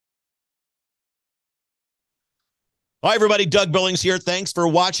Hi, everybody. Doug Billings here. Thanks for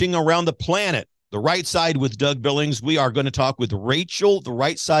watching Around the Planet. The Right Side with Doug Billings. We are going to talk with Rachel, the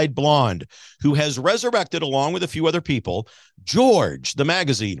Right Side Blonde, who has resurrected, along with a few other people, George, the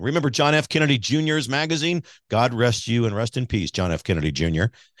magazine. Remember John F. Kennedy Jr.'s magazine? God rest you and rest in peace, John F. Kennedy Jr.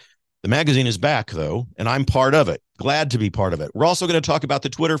 The magazine is back, though, and I'm part of it. Glad to be part of it. We're also going to talk about the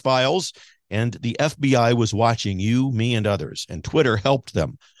Twitter files, and the FBI was watching you, me, and others, and Twitter helped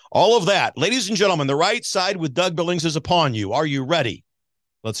them. All of that. Ladies and gentlemen, The Right Side with Doug Billings is upon you. Are you ready?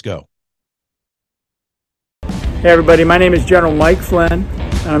 Let's go. Hey everybody, my name is General Mike Flynn,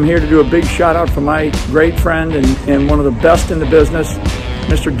 and I'm here to do a big shout out for my great friend and one of the best in the business,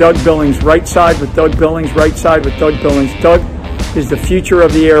 Mr. Doug Billings. Right Side with Doug Billings, Right Side with Doug Billings. Doug is the future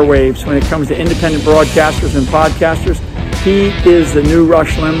of the airwaves when it comes to independent broadcasters and podcasters. He is the new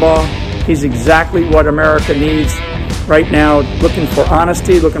Rush Limbaugh. He's exactly what America needs right now, looking for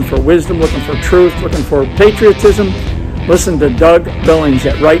honesty, looking for wisdom, looking for truth, looking for patriotism. Listen to Doug Billings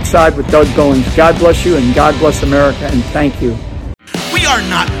at Right Side with Doug Billings. God bless you and God bless America, and thank you. We are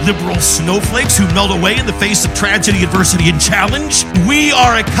not liberal snowflakes who melt away in the face of tragedy, adversity, and challenge. We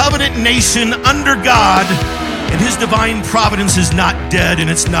are a covenant nation under God, and His divine providence is not dead and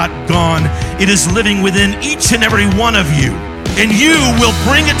it's not gone. It is living within each and every one of you. And you will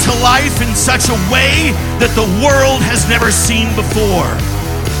bring it to life in such a way that the world has never seen before.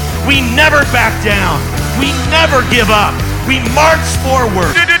 We never back down. We never give up. We march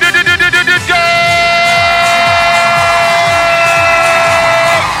forward.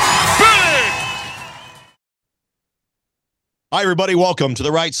 Hi, everybody. Welcome to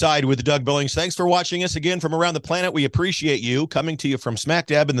The Right Side with Doug Billings. Thanks for watching us again from around the planet. We appreciate you coming to you from smack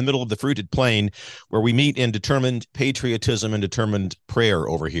dab in the middle of the fruited plain, where we meet in determined patriotism and determined prayer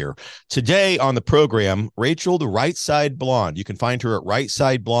over here. Today on the program, Rachel, the Right Side Blonde. You can find her at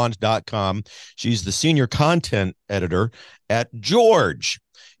rightsideblonde.com. She's the senior content editor at George.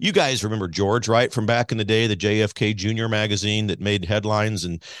 You guys remember George, right? From back in the day, the JFK Jr. magazine that made headlines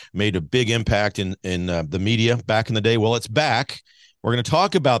and made a big impact in the media back in the day. Well, it's back. We're going to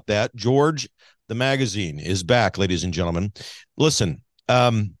talk about that. George, the magazine, is back, ladies and gentlemen. Listen,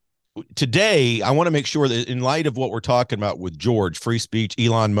 today, I want to make sure that in light of what we're talking about with George, free speech,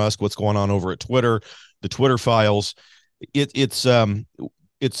 Elon Musk, what's going on over at Twitter, the Twitter files, it's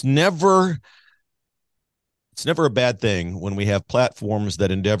never a bad thing when we have platforms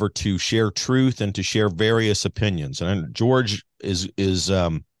that endeavor to share truth and to share various opinions. And George is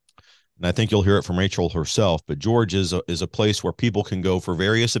and I think you'll hear it from Rachel herself, but George is a place where people can go for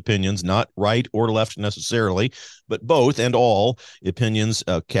various opinions, not right or left necessarily, but both and all opinions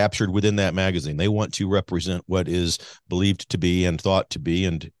captured within that magazine. They want to represent what is believed to be and thought to be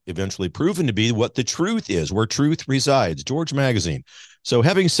and eventually proven to be what the truth is, where truth resides. George Magazine. So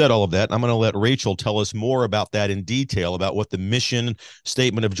having said all of that, I'm going to let Rachel tell us more about that in detail, about what the mission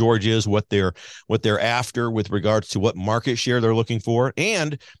statement of George is, what they're after with regards to what market share they're looking for,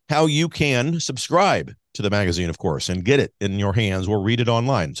 and how you can subscribe to the magazine, of course, and get it in your hands or read it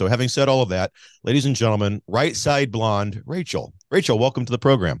online. So having said all of that, ladies and gentlemen, Right Side Blonde, Rachel. Rachel, welcome to the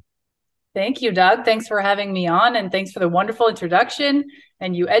program. Thank you, Doug. Thanks for having me on, and thanks for the wonderful introduction.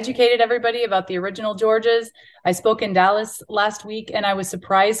 And you educated everybody about the original Georges. I spoke in Dallas last week, and I was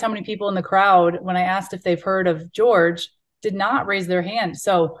surprised how many people in the crowd, when I asked if they've heard of George, did not raise their hand.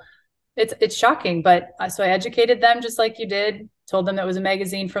 So it's shocking. But so I educated them just like you did, told them that it was a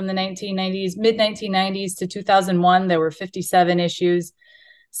magazine from the 1990s, mid-1990s to 2001. There were 57 issues,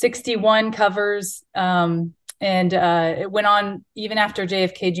 61 covers, and it went on even after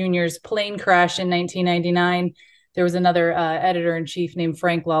JFK Jr.'s plane crash in 1999. There was another editor-in-chief named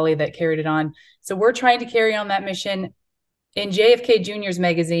Frank Lawley that carried it on. So we're trying to carry on that mission. In JFK Jr.'s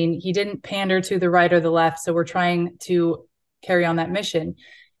magazine, he didn't pander to the right or the left, so we're trying to carry on that mission.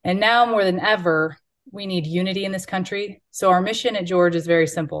 And now more than ever, we need unity in this country. So our mission at George is very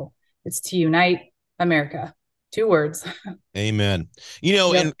simple. It's to unite America. 2 words. Amen.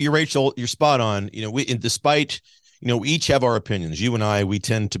 And Rachel, you're spot on. Despite we each have our opinions. You and I, we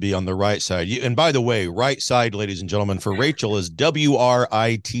tend to be on the right side. And by the way, Right Side, ladies and gentlemen, for Rachel is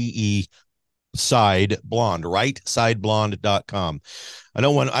WRITE side blonde, rightsideblonde.com. I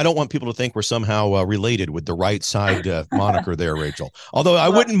don't want people to think we're somehow related with the Right Side moniker there, Rachel. Although I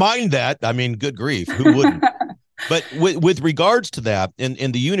wouldn't mind that. I mean, good grief, who wouldn't? But with regards to that and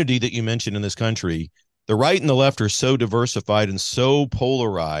the unity that you mentioned in this country, the right and the left are so diversified and so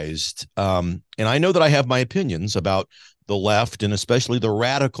polarized. And I know that I have my opinions about the left, and especially the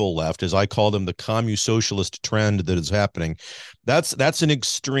radical left, as I call them, the commu-socialist trend that is happening. That's an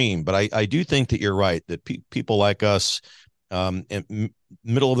extreme. But I do think that you're right, that people like us and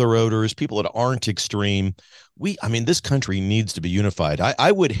middle of the roaders, people that aren't extreme. This country needs to be unified.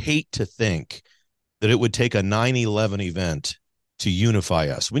 I would hate to think that it would take a 9/11 event to unify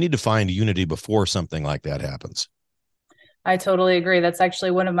us. We need to find unity before something like that happens. I totally agree. That's actually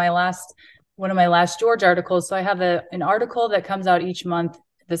one of my last George articles. So I have an article that comes out each month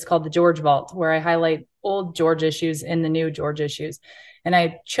that's called the George Vault, where I highlight old George issues and the new George issues. And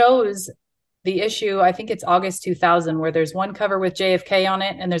I chose the issue, I think it's August 2000, where there's one cover with JFK on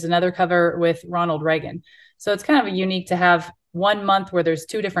it and there's another cover with Ronald Reagan. So it's kind of unique to have one month where there's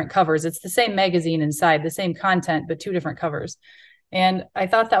two different covers. It's the same magazine inside, the same content, but two different covers. And I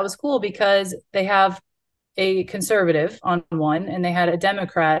thought that was cool because they have a conservative on one and they had a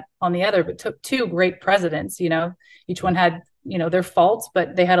Democrat on the other, but took two great presidents. Each one had, their faults,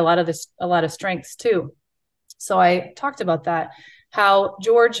 but they had a lot of strengths too. So I talked about that, how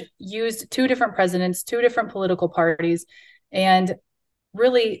George used two different presidents, two different political parties, and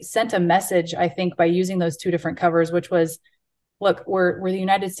really sent a message, I think, by using those two different covers, which was, look, we're the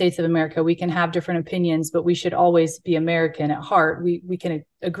United States of America. We can have different opinions, but we should always be American at heart. We can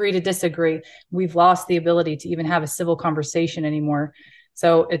agree to disagree. We've lost the ability to even have a civil conversation anymore.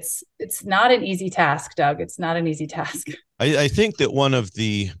 So it's not an easy task, Doug. It's not an easy task. I think that one of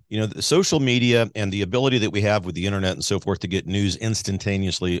the social media and the ability that we have with the internet and so forth to get news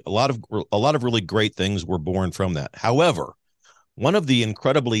instantaneously, a lot of really great things were born from that. However, one of the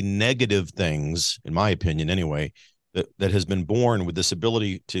incredibly negative things, in my opinion anyway, that has been born with this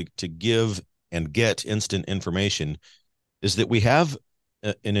ability to give and get instant information is that we have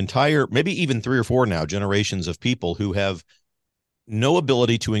an entire, maybe even 3 or 4 now, generations of people who have no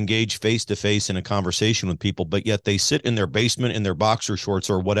ability to engage face-to-face in a conversation with people, but yet they sit in their basement in their boxer shorts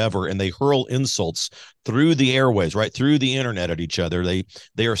or whatever, and they hurl insults through the airways, right through the internet at each other.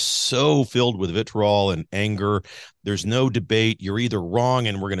 They are so filled with vitriol and anger. There's no debate. You're either wrong,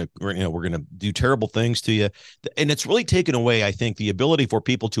 and we're gonna do terrible things to you. And it's really taken away, I think, the ability for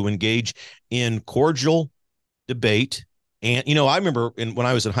people to engage in cordial debate. And I remember when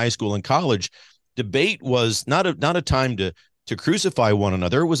I was in high school and college, debate was not a time to crucify one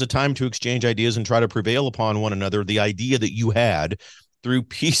another. It was a time to exchange ideas and try to prevail upon one another the idea that you had through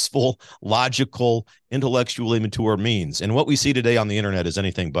peaceful, logical, intellectually mature means. And what we see today on the internet is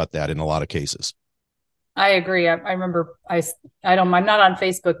anything but that in a lot of cases. I agree. I remember I'm not on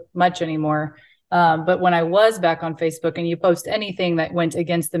Facebook much anymore. But when I was back on Facebook and you post anything that went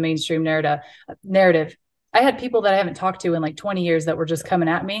against the mainstream narrative, I had people that I haven't talked to in like 20 years that were just coming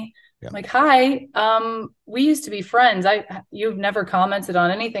at me. Yeah. Like, hi, we used to be friends. You've never commented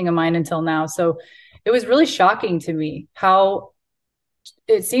on anything of mine until now. So it was really shocking to me how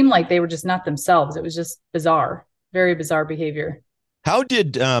it seemed like they were just not themselves. It was just bizarre, very bizarre behavior. How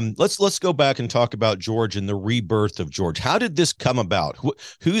did let's go back and talk about George and the rebirth of George. How did this come about?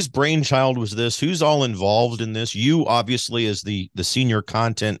 Whose brainchild was this? Who's all involved in this? You obviously as the senior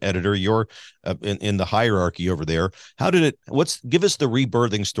content editor, you're in the hierarchy over there. How did it? Give us the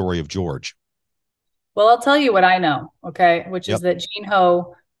rebirthing story of George. Well, I'll tell you what I know, okay, which is that Gene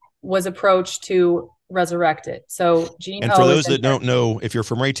Ho was approached to resurrect it. So Gene Ho, and for those that don't know, if you're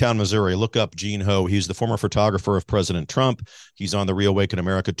from Raytown, Missouri, look up Gene Ho. He's the former photographer of President Trump. He's on the Reawaken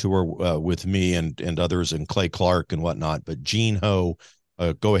America tour with me and others, and Clay Clark and whatnot. But Gene Ho,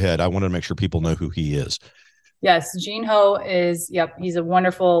 go ahead. I want to make sure people know who he is. Yes, Gene Ho is. Yep, he's a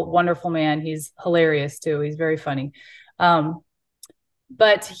wonderful, wonderful man. He's hilarious too. He's very funny.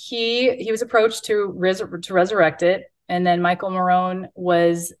 But he was approached to resurrect it, and then Michael Marone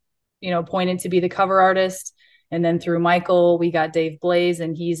was appointed to be the cover artist. And then through Michael, we got Dave Blaze,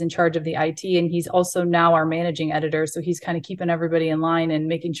 and he's in charge of the IT. And he's also now our managing editor. So he's kind of keeping everybody in line and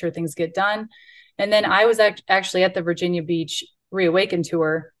making sure things get done. And then I was actually at the Virginia Beach Reawaken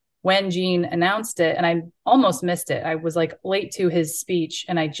tour when Gene announced it, and I almost missed it. I was like late to his speech,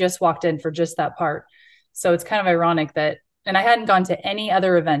 and I just walked in for just that part. So it's kind of ironic that, and I hadn't gone to any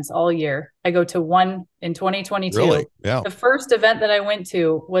other events all year. I go to one in 2022. Really? Yeah. The first event that I went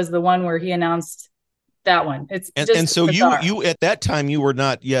to was the one where he announced that one. And so bizarre. you at that time, you were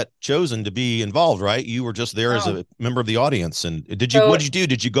not yet chosen to be involved, right? You were just there as a member of the audience. And what did you do?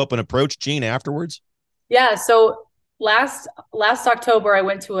 Did you go up and approach Gene afterwards? Yeah. So last October, I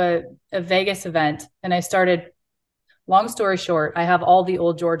went to a Vegas event, and I started. Long story short, I have all the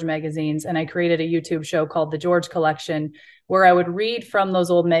old George magazines, and I created a YouTube show called The George Collection, where I would read from those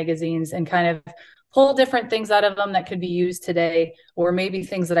old magazines and kind of pull different things out of them that could be used today, or maybe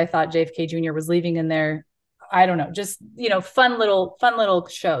things that I thought JFK Jr. was leaving in there. I don't know, just, fun little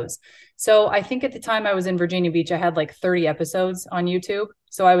shows. So I think at the time I was in Virginia Beach, I had like 30 episodes on YouTube.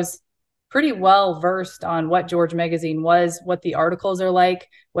 So I was pretty well versed on what George Magazine was, what the articles are like,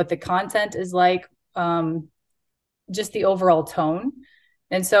 what the content is like, just the overall tone.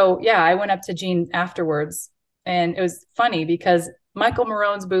 And so, yeah, I went up to Gene afterwards, and it was funny because Michael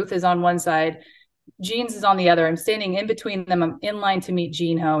Marone's booth is on one side, Gene's is on the other. I'm standing in between them. I'm in line to meet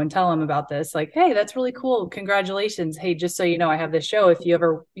Gene Ho and tell him about this. Like, hey, that's really cool. Congratulations. Hey, just so you know, I have this show. If you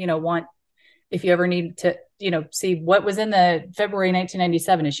ever, if you ever need to, see what was in the February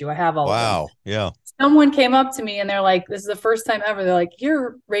 1997 issue, I have all of them. Wow. Yeah. Someone came up to me and they're like, this is the first time ever. They're like,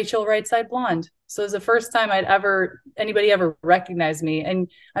 you're Rachel Right Side Blonde. So it was the first time anybody ever recognized me. And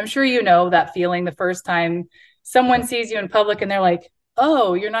I'm sure you know that feeling the first time someone sees you in public and they're like,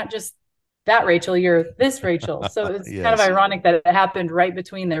 oh, you're not just that Rachel, you're this Rachel. So it's Yes. kind of ironic that it happened right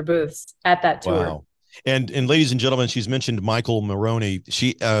between their booths at that tour. Wow. And ladies and gentlemen, she's mentioned Michael Marone.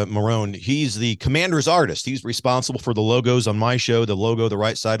 Marone, he's the Commander's artist. He's responsible for the logos on my show, the logo, the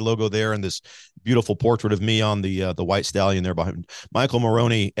Right Side logo there, and this beautiful portrait of me on the white stallion there behind. Michael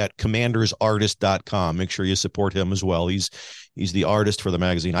Marone at commandersartist.com. Make sure you support him as well. He's the artist for the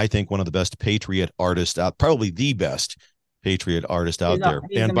magazine. I think one of the best Patriot artists out, probably the best Patriot artist out there.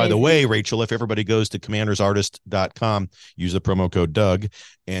 And by the way, Rachel, if everybody goes to commandersartist.com, use the promo code Doug,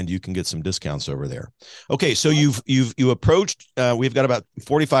 and you can get some discounts over there. Okay, so you approached. We've got about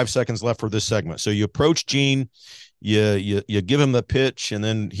 45 seconds left for this segment. So you approach Gene, you give him the pitch, and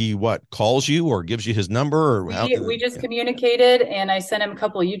then he calls you or gives you his number, or we just communicated, and I sent him a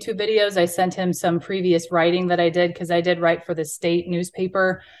couple of YouTube videos. I sent him some previous writing that I did because I did write for the state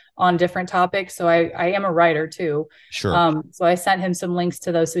newspaper on different topics. So I am a writer too. Sure. So I sent him some links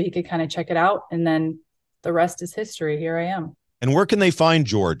to those so he could kind of check it out. And then the rest is history. Here I am. And where can they find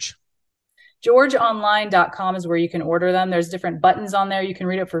George? GeorgeOnline.com is where you can order them. There's different buttons on there. You can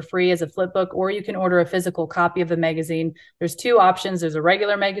read it for free as a flip book, or you can order a physical copy of the magazine. There's two options. There's a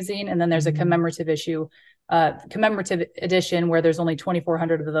regular magazine, and then there's a commemorative edition where there's only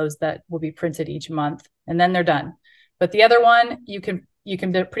 2,400 of those that will be printed each month, and then they're done. But the other one, you can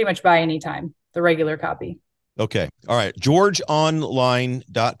pretty much buy anytime, the regular copy. Okay. All right.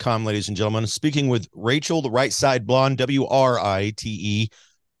 GeorgeOnline.com, ladies and gentlemen. Speaking with Rachel, the Right Side Blonde, WRITESIDE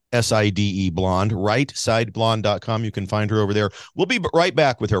Blonde, RightSideBlonde.com. You can find her over there. We'll be right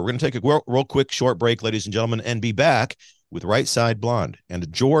back with her. We're going to take a real quick short break, ladies and gentlemen, and be back with Right Side Blonde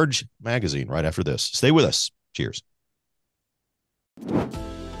and George Magazine right after this. Stay with us. Cheers.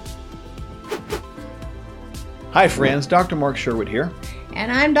 Hi, friends. Dr. Mark Sherwood here. And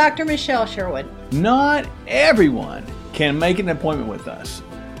I'm Dr. Michelle Sherwood. Not everyone can make an appointment with us,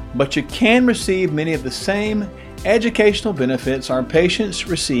 but you can receive many of the same educational benefits our patients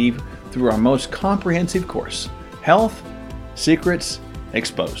receive through our most comprehensive course, Health Secrets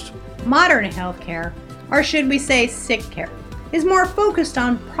Exposed. Modern healthcare, or should we say sick care, is more focused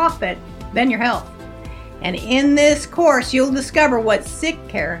on profit than your health. And in this course, you'll discover what sick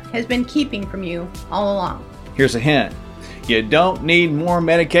care has been keeping from you all along. Here's a hint. You don't need more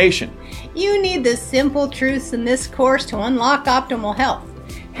medication. You need the simple truths in this course to unlock optimal health.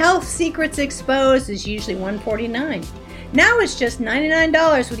 Health Secrets Exposed is usually $149. Now it's just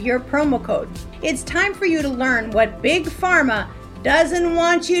 $99 with your promo code. It's time for you to learn what Big Pharma doesn't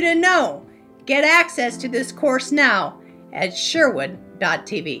want you to know. Get access to this course now at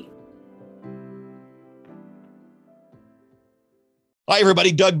Sherwood.tv. Hi,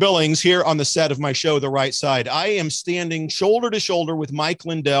 everybody. Doug Billings here on the set of my show, The Right Side. I am standing shoulder to shoulder with Mike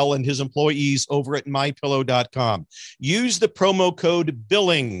Lindell and his employees over at MyPillow.com. Use the promo code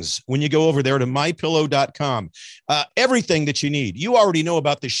Billings when you go over there to MyPillow.com. Everything that you need. You already know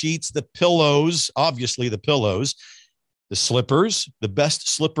about the sheets, the pillows, obviously the pillows, the slippers, the best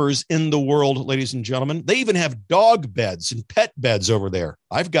slippers in the world, ladies and gentlemen. They even have dog beds and pet beds over there.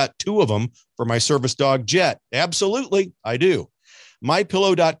 I've got 2 of them for my service dog, Jet. Absolutely, I do.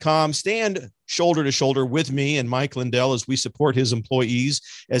 MyPillow.com. Stand shoulder to shoulder with me and Mike Lindell as we support his employees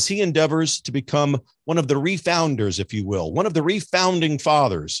as he endeavors to become one of the refounders, if you will, one of the refounding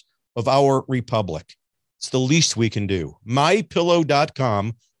fathers of our republic. It's the least we can do.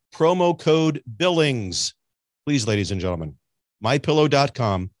 MyPillow.com, promo code Billings. Please, ladies and gentlemen,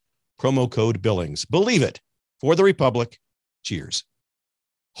 MyPillow.com, promo code Billings. Believe it, for the republic. Cheers.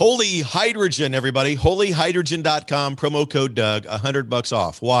 Holy Hydrogen, everybody. Holyhydrogen.com, promo code Doug, $100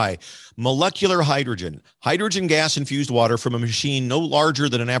 off. Why? Molecular hydrogen, hydrogen gas infused water from a machine no larger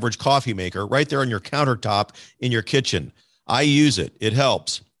than an average coffee maker, right there on your countertop in your kitchen. I use it. It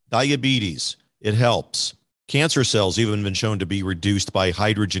helps. Diabetes, it helps. Cancer cells even been shown to be reduced by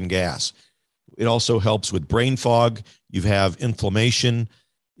hydrogen gas. It also helps with brain fog. You have inflammation.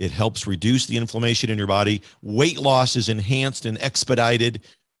 It helps reduce the inflammation in your body. Weight loss is enhanced and expedited.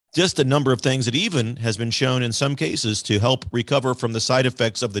 just a number of things that even has been shown in some cases to help recover from the side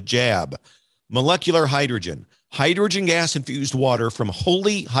effects of the jab. Molecular hydrogen, hydrogen gas infused water from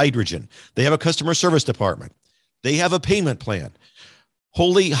Holy Hydrogen. They have a customer service department. They have a payment plan.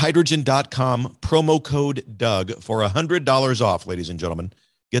 holyhydrogen.com, promo code Doug for $100 off, ladies and gentlemen.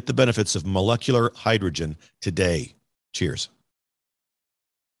 Get the benefits of molecular hydrogen today. Cheers.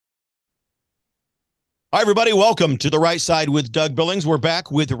 Hi, everybody. Welcome to The Right Side with Doug Billings. We're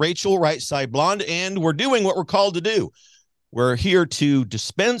back with Rachel, Right Side Blonde, and we're doing what we're called to do. We're here to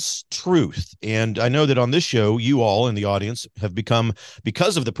dispense truth. And I know that on this show, you all in the audience have become,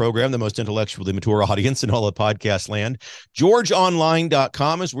 because of the program, the most intellectually mature audience in all of podcast land.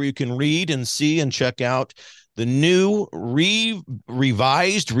 GeorgeOnline.com is where you can read and see and check out the new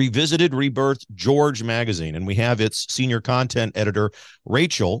revised, revisited, rebirthed George magazine. And we have its senior content editor,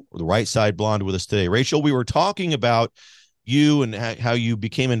 Rachel, the Right Side Blonde, with us today. Rachel, we were talking about you and how you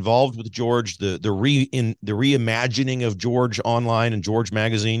became involved with George, the reimagining of George Online and George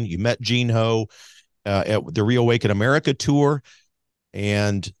Magazine. You met Gene Ho at the Reawaken America tour,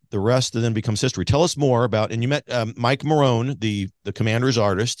 and the rest of them becomes history. Tell us more about, and you met Mike Marone, the Commander's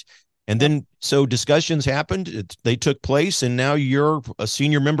artist, and then so discussions happened. They took place, and now you're a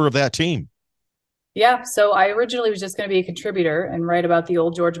senior member of that team. Yeah. So I originally was just going to be a contributor and write about the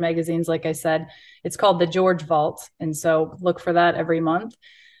old George magazines. Like I said, it's called the George Vault. And so look for that every month.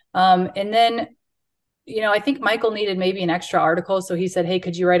 And then, I think Michael needed maybe an extra article. So he said, hey,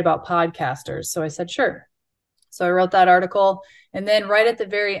 could you write about podcasters? So I said, sure. So I wrote that article. And then right at the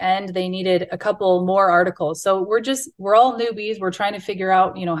very end, they needed a couple more articles. So we're all newbies. We're trying to figure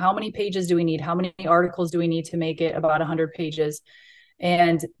out, how many pages do we need? How many articles do we need to make it about 100 pages?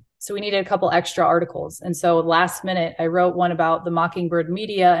 And so we needed a couple extra articles. And so last minute, I wrote one about the Mockingbird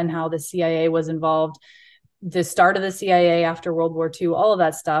media and how the CIA was involved, the start of the CIA after World War II, all of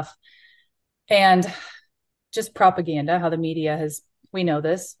that stuff. And just propaganda, how the media has, we know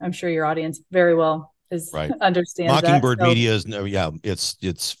this, I'm sure your audience very well understands Mockingbird that. media is,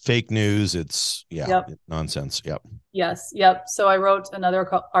 it's fake news. It's nonsense. Yep. Yes. Yep. So I wrote another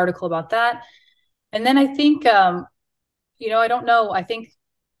article about that. And then I think, I don't know. I think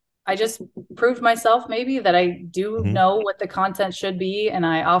I just proved myself maybe that I do know what the content should be. And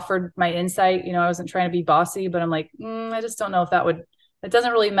I offered my insight. I wasn't trying to be bossy, but I'm like, I just don't know if that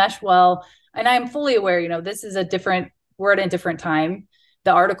doesn't really mesh well. And I'm fully aware, this is we're at a different time.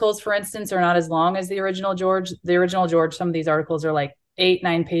 The articles, for instance, are not as long as the original George. The original George, some of these articles are like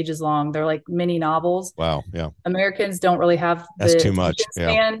 8-9 pages long. They're like mini novels. Wow. Yeah. Americans don't really have the too much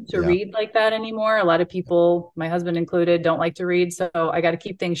span to read like that anymore. A lot of people, my husband included, don't like to read. So I got to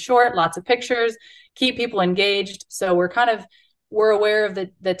keep things short, lots of pictures, keep people engaged. So we're aware of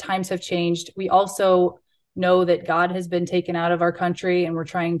the times have changed. We also know that God has been taken out of our country, and we're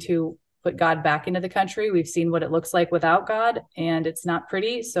trying to put God back into the country. We've seen what it looks like without God, and it's not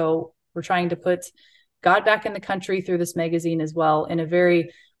pretty. So we're trying to put God back in the country through this magazine as well, in a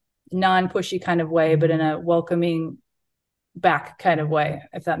very non-pushy kind of way, but in a welcoming back kind of way,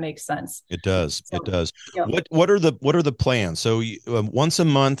 if that makes sense. It does. So, it does. Yeah. What are the plans? So once a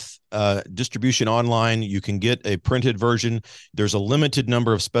month, distribution online, you can get a printed version. There's a limited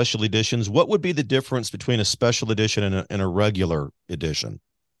number of special editions. What would be the difference between a special edition and a regular edition?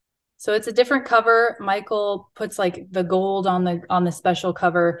 So it's a different cover. Michael puts like the gold on the special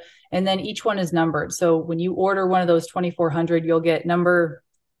cover, and then each one is numbered. So when you order one of those 2,400, you'll get number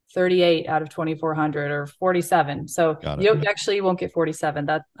 38 out of 2,400 or 47. So you actually won't get 47.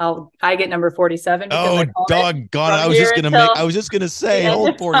 I get number 47. Oh, doggone! I was just gonna say,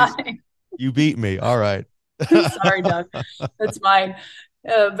 hold 40. You beat me. All right. Sorry, Doug. That's mine.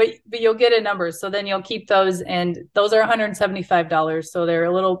 But you'll get a number. So then you'll keep those, and those are $175. So they're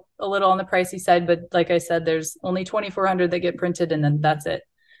a little on the pricey side, but like I said, there's only 2,400 that get printed, and then that's it.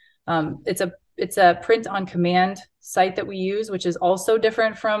 It's a print on command site that we use, which is also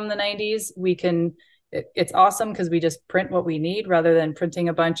different from the 90s. It's awesome because we just print what we need rather than printing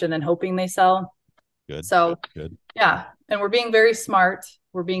a bunch and then hoping they sell. Good. So good. Yeah. And we're being very smart.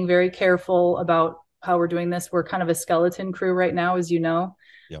 We're being very careful about how we're doing this. We're kind of a skeleton crew right now, as you know.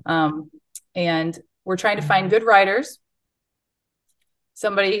 Yep. And we're trying to find good writers.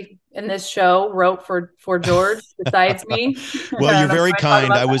 Somebody in this show wrote for George besides me. Well, you're very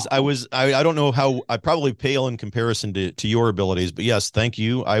kind. I don't know how, I probably pale in comparison to your abilities, but yes, thank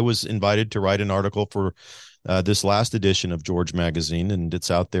you. I was invited to write an article for this last edition of George Magazine, and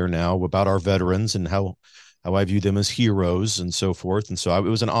it's out there now about our veterans and how I view them as heroes and so forth. And so it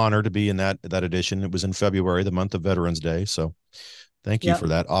was an honor to be in that edition. It was in February, the month of Veterans Day. So Thank you for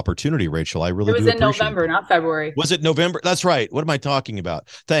that opportunity, Rachel. I really do appreciate it. It was in November, not February. Was it November? That's right. What am I talking about?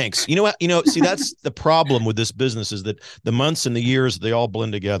 Thanks. You know what? See, that's the problem with this business, is that the months and the years, they all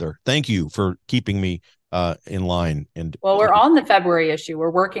blend together. Thank you for keeping me in line. And well, we're on the February issue.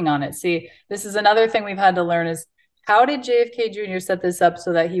 We're working on it. See, this is another thing we've had to learn is, how did JFK Jr. set this up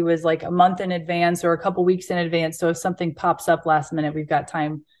so that he was like a month in advance or a couple weeks in advance? So if something pops up last minute, we've got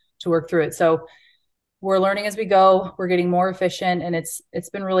time to work through it. So we're learning as we go. We're getting more efficient, and it's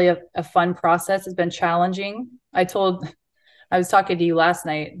been really a fun process. It's been challenging. I was talking to you last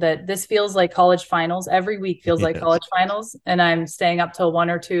night that this feels like college finals. Every week feels like college finals, and I'm staying up till 1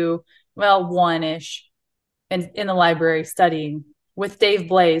 or 2, well, 1-ish, in the library studying with Dave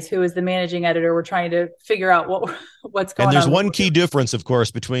Blaze, who is the managing editor. We're trying to figure out what's going on. And there's one key difference, of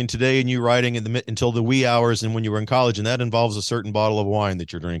course, between today and you writing until the wee hours and when you were in college, and that involves a certain bottle of wine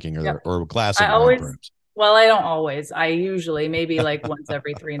that you're drinking, or a glass of wine, perhaps. Well, I don't always. I usually maybe like once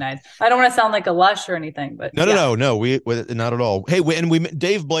every 3 nights. I don't want to sound like a lush or anything, but no, we not at all. Hey,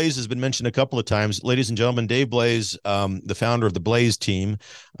 Dave Blaze has been mentioned a couple of times, ladies and gentlemen. Dave Blaze, the founder of the Blaze team.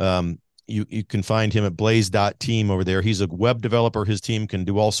 You can find him at blaze.team over there. He's a web developer. His team can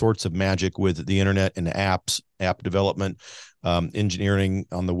do all sorts of magic with the internet and app development, engineering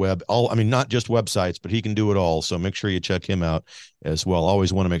on the web. Not just websites, but he can do it all. So make sure you check him out as well.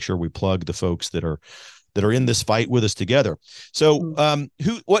 Always want to make sure we plug the folks that are in this fight with us together. So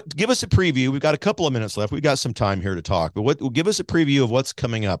give us a preview. We've got a couple of minutes left. We've give us a preview of what's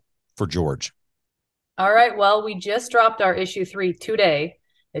coming up for George. All right. Well, we just dropped our issue 3 today.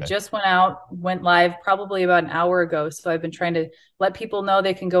 It just went live probably about an hour ago. So I've been trying to let people know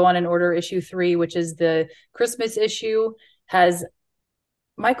they can go on and order issue 3, which is the Christmas issue.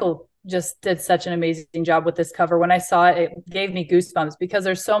 Michael just did such an amazing job with this cover. When I saw it, it gave me goosebumps because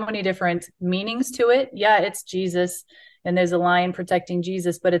there's so many different meanings to it. Yeah, it's Jesus, and there's a lion protecting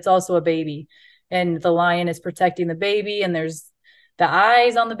Jesus, but it's also a baby, and the lion is protecting the baby, and there's the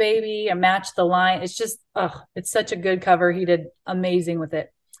eyes on the baby and match the lion. It's just, it's such a good cover. He did amazing with it.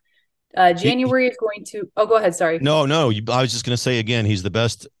 January is going to. Oh, go ahead. Sorry. No. I was just going to say again, he's the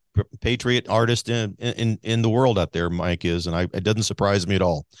best patriot artist in the world out there. Mike is, and it doesn't surprise me at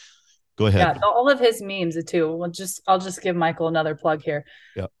all. Go ahead. Yeah, all of his memes too. I'll just give Michael another plug here.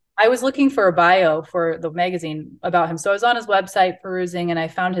 Yeah. I was looking for a bio for the magazine about him, so I was on his website perusing, and I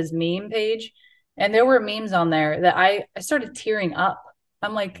found his meme page, and there were memes on there that I started tearing up.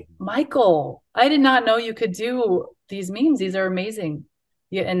 I'm like, Michael, I did not know you could do these memes. These are amazing.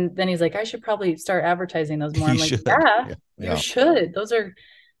 Yeah, and then he's like, I should probably start advertising those more. I'm like, you should.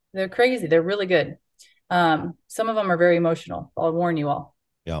 They're crazy. They're really good. Some of them are very emotional. I'll warn you all.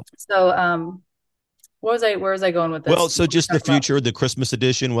 Yeah. So, where was I going with this? Well, so just the future, the Christmas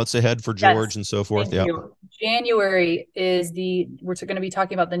edition, what's ahead for George and so forth. Yeah. January is we're going to be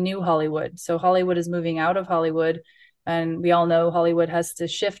talking about the new Hollywood. So Hollywood is moving out of Hollywood, and we all know Hollywood has to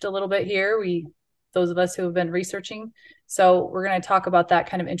shift a little bit here. Those of us who have been researching. So we're going to talk about that,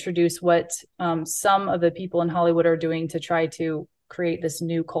 kind of introduce what some of the people in Hollywood are doing to try to create this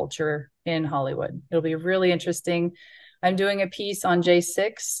new culture in Hollywood. It'll be really interesting. I'm doing a piece on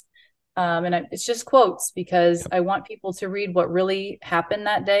J6, and it's just quotes because I want people to read what really happened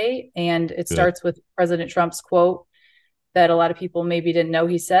that day. And it starts with President Trump's quote that a lot of people maybe didn't know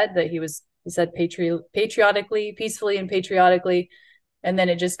he said, that he said patriotically, peacefully and patriotically. And then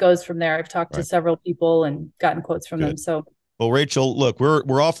it just goes from there. I've talked to several people and gotten quotes from them. So, well, Rachel, look,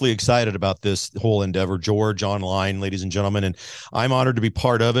 we're awfully excited about this whole endeavor, George Online, ladies and gentlemen, and I'm honored to be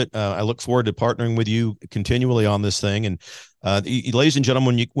part of it. I look forward to partnering with you continually on this thing. And ladies and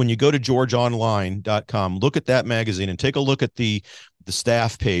gentlemen, when you go to georgeonline.com, look at that magazine and take a look at the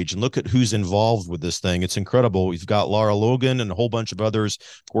staff page and look at who's involved with this thing. It's incredible. We've got Laura Logan and a whole bunch of others.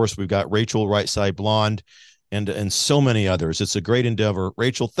 Of course, we've got Rachel Right Side Blonde. And so many others. It's a great endeavor.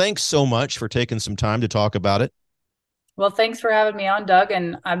 Rachel, thanks so much for taking some time to talk about it. Well, thanks for having me on, Doug.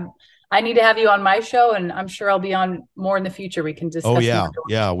 And I need to have you on my show, and I'm sure I'll be on more in the future. We can discuss. Oh, yeah.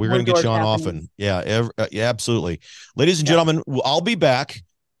 Yeah, we're going to get you on often. Yeah, absolutely. Ladies and gentlemen, I'll be back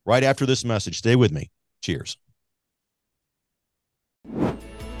right after this message. Stay with me. Cheers.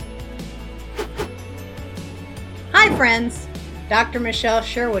 Hi, friends. Dr. Michelle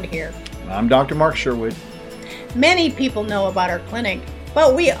Sherwood here. I'm Dr. Mark Sherwood. Many people know about our clinic,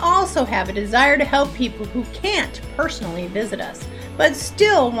 but we also have a desire to help people who can't personally visit us, but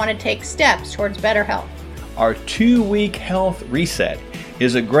still want to take steps towards better health. Our 2-week health reset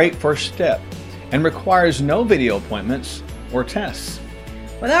is a great first step and requires no video appointments or tests.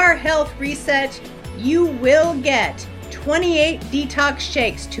 With our health reset, you will get 28 detox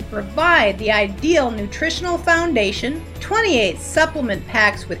shakes to provide the ideal nutritional foundation, 28 supplement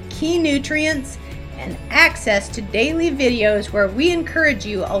packs with key nutrients, and access to daily videos where we encourage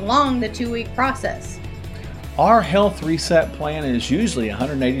you along the 2-week process. Our Health Reset plan is usually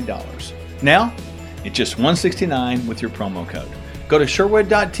 $180. Now, it's just $169 with your promo code. Go to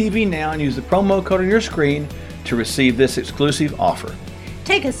Sherwood.tv now and use the promo code on your screen to receive this exclusive offer.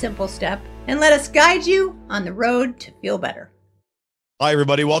 Take a simple step and let us guide you on the road to feel better. Hi,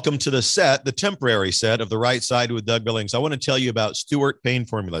 everybody. Welcome to the temporary set of The Right Side with Doug Billings. I want to tell you about Stewart Pain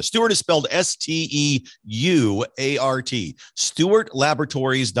Formula. Stewart is spelled Steuart.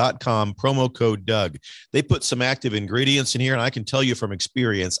 StewartLaboratories.com, promo code Doug. They put some active ingredients in here, and I can tell you from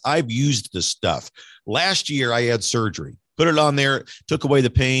experience, I've used this stuff. Last year, I had surgery. Put it on there, took away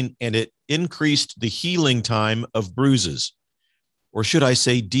the pain, and it increased the healing time of bruises. Or should I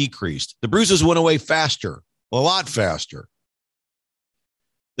say decreased? The bruises went away faster, a lot faster.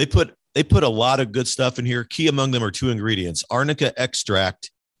 They put a lot of good stuff in here. Key among them are 2 ingredients: arnica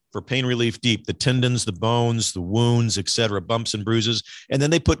extract for pain relief deep, the tendons, the bones, the wounds, etc., bumps and bruises. And then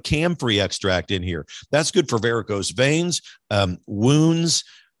they put camphor extract in here. That's good for varicose veins, wounds,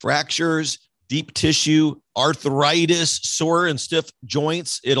 fractures, deep tissue, arthritis, sore and stiff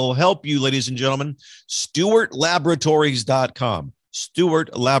joints. It'll help you, ladies and gentlemen. StewartLaboratories.com.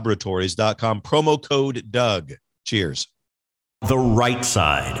 StewartLaboratories.com. Promo code Doug. Cheers. The Right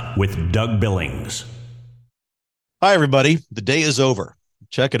Side with Doug Billings. Hi, everybody. The day is over.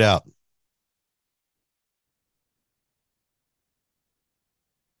 Check it out.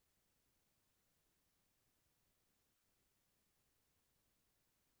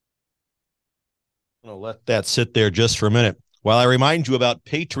 I'm going to let that sit there just for a minute while I remind you about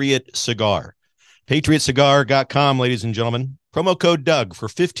Patriot Cigar. PatriotCigar.com, ladies and gentlemen. Promo code Doug for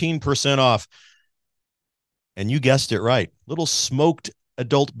 15% off. And you guessed it right. Little smoked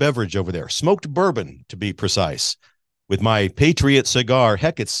adult beverage over there. Smoked bourbon, to be precise. With my Patriot Cigar.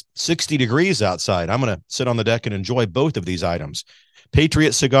 Heck, it's 60 degrees outside. I'm going to sit on the deck and enjoy both of these items.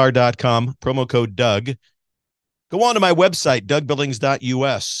 PatriotCigar.com, promo code Doug. Go on to my website,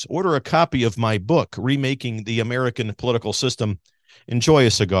 DougBillings.us. Order a copy of my book, Remaking the American Political System. Enjoy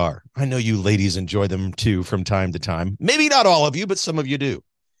a cigar. I know you ladies enjoy them too from time to time. Maybe not all of you, but some of you do.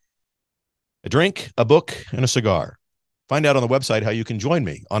 A drink, a book, and a cigar. Find out on the website how you can join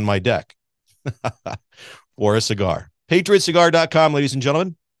me on my deck for a cigar. PatriotCigar.com, ladies and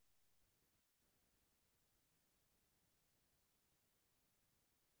gentlemen.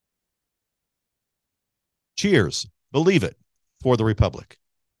 Cheers. Believe it for the Republic.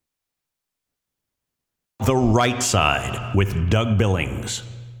 The Right Side with Doug Billings.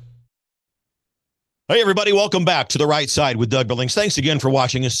 Hey, everybody. Welcome back to The Right Side with Doug Billings. Thanks again for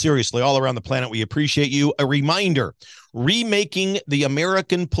watching us. Seriously, all around the planet, we appreciate you. A reminder, Remaking the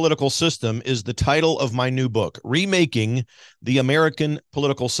American Political System is the title of my new book, Remaking the American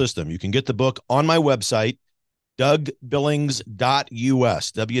Political System. You can get the book on my website,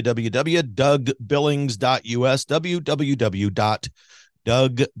 DougBillings.us, www.DougBillings.us,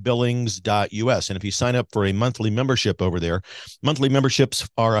 www.DougBillings.us. And if you sign up for a monthly membership over there, monthly memberships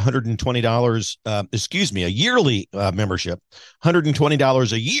are $120, a yearly membership,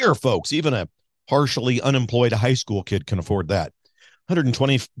 $120 a year, folks. Even a partially unemployed high school kid can afford that.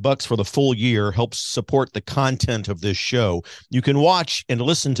 $120 for the full year helps support the content of this show. You can watch and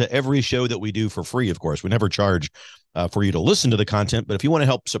listen to every show that we do for free, of course. We never charge for you to listen to the content, but if you want to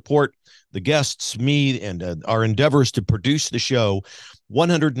help support the guests, me, and our endeavors to produce the show,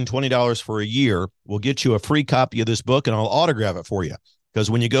 $120 for a year will get you a free copy of this book, and I'll autograph it for you. Because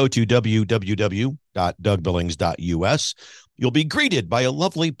when you go to www.DougBillings.us, you'll be greeted by a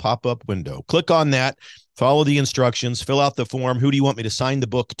lovely pop-up window. Click on that, follow the instructions, fill out the form. Who do you want me to sign the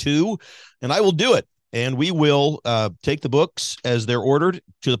book to? And I will do it. And we will take the books as they're ordered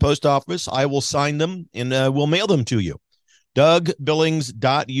to the post office. I will sign them, and we'll mail them to you.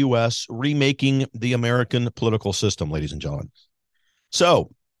 DougBillings.us, Remaking the American Political System, ladies and gentlemen.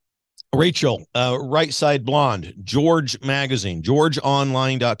 So, Rachel, Right Side Blonde, George Magazine,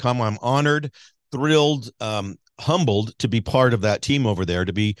 GeorgeOnline.com. I'm honored, thrilled, humbled to be part of that team over there,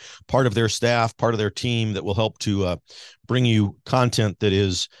 to be part of their staff, part of their team that will help to bring you content that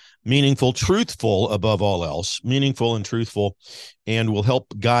is meaningful, truthful above all else, meaningful and truthful, and will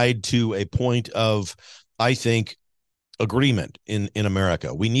help guide to a point of, I think, agreement in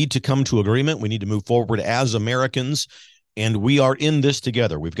America. We need to come to agreement. We need to move forward as Americans, and we are in this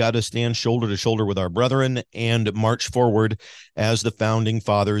together. We've got to stand shoulder to shoulder with our brethren and march forward as the founding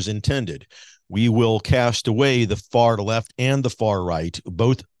fathers intended. We will cast away the far left and the far right,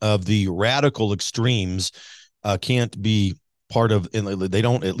 both of the radical extremes can't be part of, and they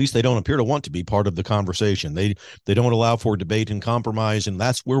don't, at least they don't appear to want to be part of the conversation. They don't allow for debate and compromise, and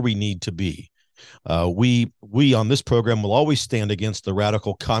that's where we need to be. We on this program will always stand against the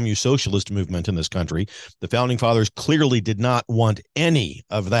radical commu-socialist movement in this country. The founding fathers clearly did not want any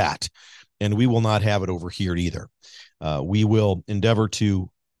of that, and we will not have it over here either. We will endeavor to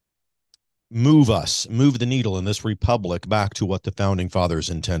move the needle in this republic back to what the founding fathers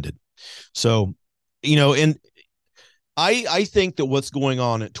intended. So, and I think that what's going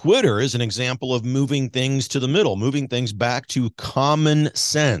on at Twitter is an example of moving things to the middle, moving things back to common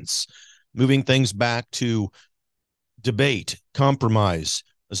sense, moving things back to debate, compromise.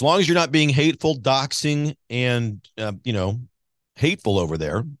 As long as you're not being hateful, doxing, and, hateful over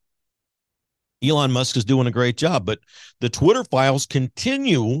there, Elon Musk is doing a great job. But the Twitter files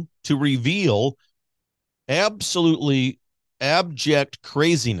continue to reveal absolutely abject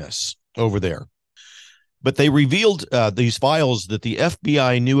craziness over there. But they revealed these files that the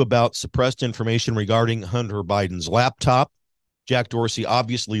FBI knew about suppressed information regarding Hunter Biden's laptop. Jack Dorsey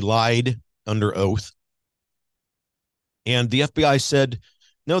obviously lied under oath. And the FBI said,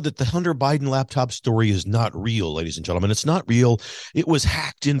 no, that the Hunter Biden laptop story is not real, ladies and gentlemen. It's not real. It was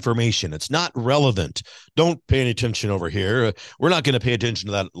hacked information. It's not relevant. Don't pay any attention over here. We're not going to pay attention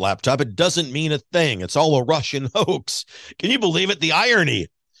to that laptop. It doesn't mean a thing. It's all a Russian hoax. Can you believe it? The irony.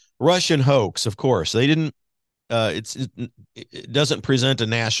 Russian hoax, of course. They didn't. It doesn't present a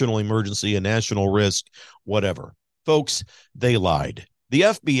national emergency, a national risk, whatever. Folks, they lied. The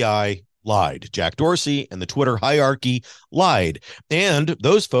FBI lied. Jack Dorsey and the Twitter hierarchy lied. And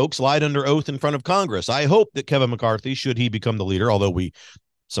those folks lied under oath in front of Congress. I hope that Kevin McCarthy, should he become the leader, although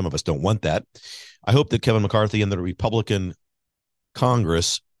some of us don't want that, I hope that Kevin McCarthy and the Republican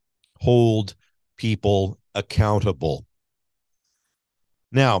Congress hold people accountable.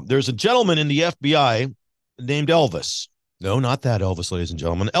 Now, there's a gentleman in the FBI named Elvis. No, not that Elvis, ladies and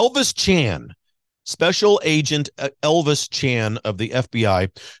gentlemen. Elvis Chan, Special Agent Elvis Chan of the FBI,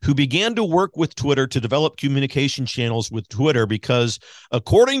 who began to work with Twitter to develop communication channels with Twitter because,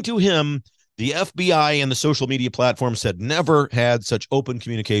 according to him, the FBI and the social media platforms had never had such open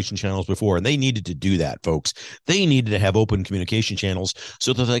communication channels before, and they needed to do that, folks. They needed to have open communication channels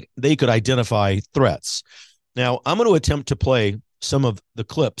so that they could identify threats. Now, I'm going to attempt to play some of the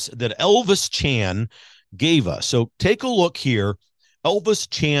clips that Elvis Chan gave us. So take a look here. Elvis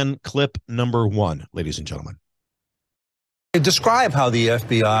Chan clip number 1, ladies and gentlemen. Describe how the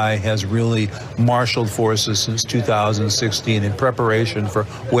FBI has really marshaled forces since 2016 in preparation for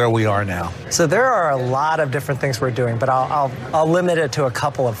where we are now. So there are a lot of different things we're doing, but I'll limit it to a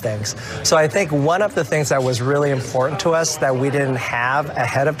couple of things. So I think one of the things that was really important to us that we didn't have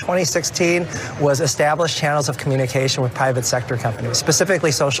ahead of 2016 was established channels of communication with private sector companies,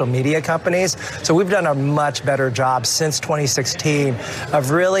 specifically social media companies. So we've done a much better job since 2016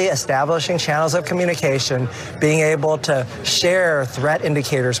 of really establishing channels of communication, being able to share threat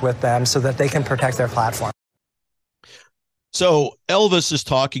indicators with them so that they can protect their platform. So Elvis is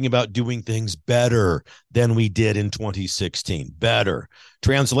talking about doing things better than we did in 2016. Better.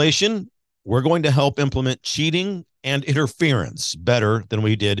 Translation, we're going to help implement cheating and interference better than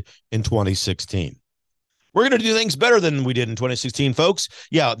we did in 2016. We're going to do things better than we did in 2016, folks.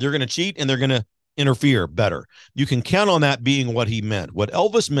 Yeah, they're going to cheat and they're going to interfere better. You can count on that being what he meant. What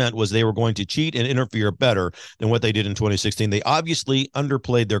Elvis meant was they were going to cheat and interfere better than what they did in 2016. They obviously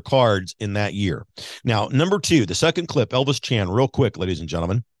underplayed their cards in that year. Now, number 2, the second clip, Elvis Chan, real quick, ladies and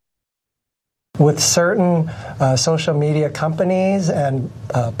gentlemen. With certain social media companies and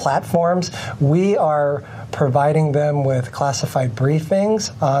platforms, we are providing them with classified briefings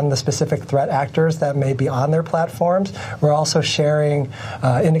on the specific threat actors that may be on their platforms. We're also sharing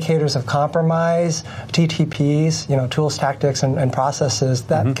indicators of compromise, TTPs, tools, tactics, and processes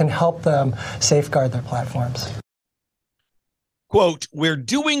that can help them safeguard their platforms. Quote, we're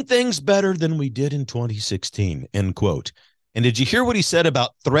doing things better than we did in 2016, end quote. And did you hear what he said about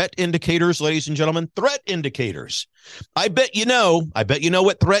threat indicators, ladies and gentlemen? Threat indicators. I bet you know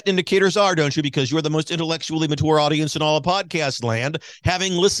what threat indicators are, don't you? Because you're the most intellectually mature audience in all of podcast land,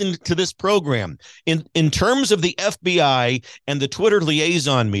 having listened to this program. In terms of the FBI and the Twitter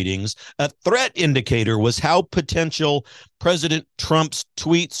liaison meetings, a threat indicator was how potential President Trump's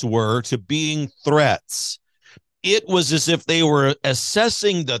tweets were to being threats. It was as if they were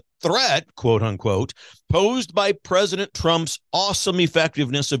assessing the threat, quote unquote, posed by President Trump's awesome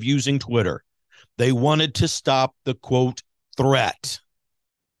effectiveness of using Twitter. They wanted to stop the, quote, threat.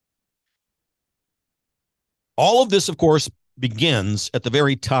 All of this, of course, begins at the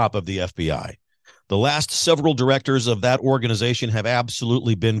very top of the FBI. The last several directors of that organization have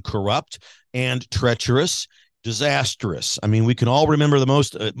absolutely been corrupt and treacherous disastrous. I mean, we can all remember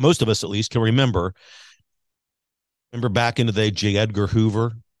most of us at least can remember back into the day, J. Edgar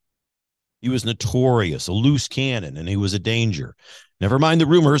Hoover. He was notorious, a loose cannon, and he was a danger. Never mind the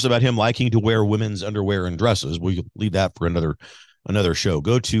rumors about him liking to wear women's underwear and dresses. We'll leave that for another show.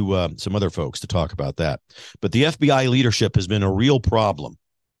 Go to some other folks to talk about that. But the FBI leadership has been a real problem.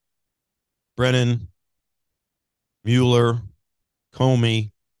 Brennan, Mueller,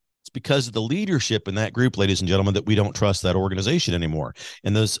 Comey. It's because of the leadership in that group, ladies and gentlemen, that we don't trust that organization anymore.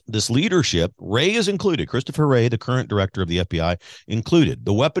 And this leadership, Wray is included, Christopher Wray, the current director of the FBI, included,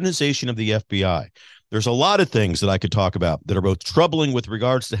 the weaponization of the FBI. There's a lot of things that I could talk about that are both troubling with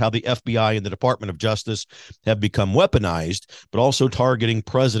regards to how the FBI and the Department of Justice have become weaponized, but also targeting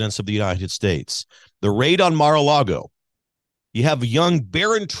presidents of the United States. The raid on Mar-a-Lago. You have young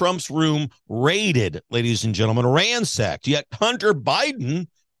Barron Trump's room raided, ladies and gentlemen, ransacked. Yet Hunter Biden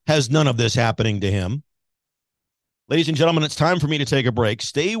has none of this happening to him. Ladies and gentlemen, it's time for me to take a break.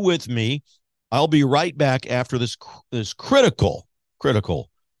 Stay with me. I'll be right back after this critical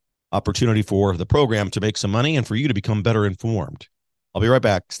opportunity for the program to make some money and for you to become better informed. I'll be right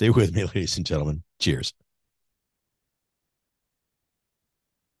back. Stay with me, ladies and gentlemen. Cheers.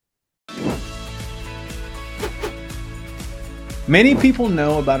 Many people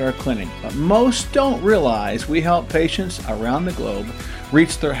know about our clinic, but most don't realize we help patients around the globe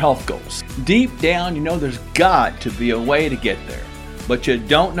reach their health goals. Deep down, you know there's got to be a way to get there, but you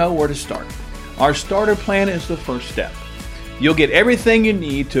don't know where to start. Our starter plan is the first step. You'll get everything you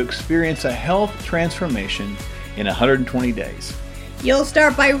need to experience a health transformation in 120 days. You'll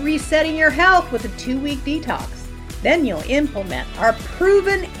start by resetting your health with a 2-week detox. Then you'll implement our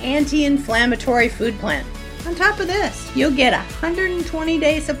proven anti-inflammatory food plan. On top of this, you'll get a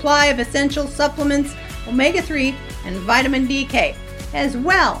 120-day supply of essential supplements, omega-3, and vitamin DK, as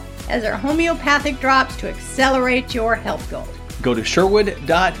well as our homeopathic drops to accelerate your health goals. Go to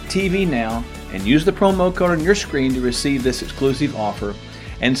Sherwood.tv now and use the promo code on your screen to receive this exclusive offer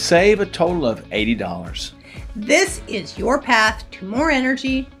and save a total of $80. This is your path to more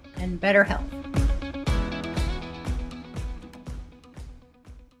energy and better health.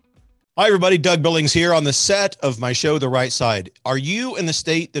 Hi, everybody. Doug Billings here on the set of my show, The Right Side. Are you in the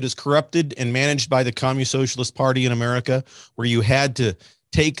state that is corrupted and managed by the Communist Socialist Party in America, where you had to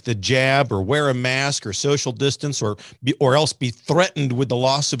take the jab or wear a mask or social distance or else be threatened with the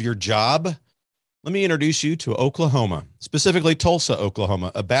loss of your job? Let me introduce you to Oklahoma, specifically Tulsa,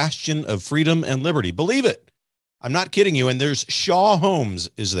 Oklahoma, a bastion of freedom and liberty. Believe it. I'm not kidding you. And there's Shaw Homes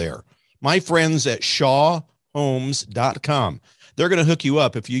is there. My friends at shawhomes.com. They're going to hook you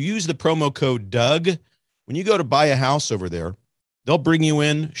up. If you use the promo code Doug, when you go to buy a house over there, they'll bring you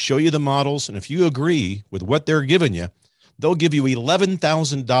in, show you the models. And if you agree with what they're giving you, they'll give you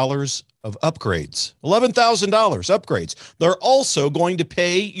 $11,000 of upgrades. $11,000 upgrades. They're also going to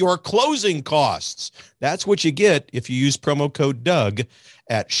pay your closing costs. That's what you get if you use promo code Doug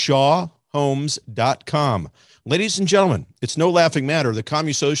at shawhomes.com. Ladies and gentlemen, it's no laughing matter. The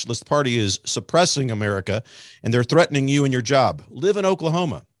Communist Socialist Party is suppressing America, and they're threatening you and your job. Live in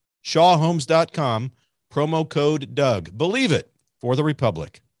Oklahoma. shawhomes.com, promo code Doug. Believe it for the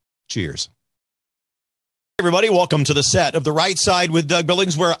Republic. Cheers. Everybody, welcome to the set of The Right Side with Doug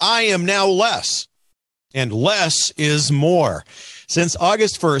Billings, where I am now less, and less is more. Since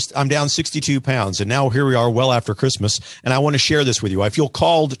August 1st, I'm down 62 pounds, and now here we are well after Christmas, and I want to share this with you. I feel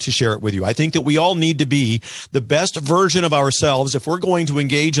called to share it with you. I think that we all need to be the best version of ourselves if we're going to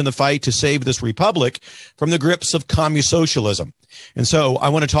engage in the fight to save this republic from the grips of communist socialism. And so I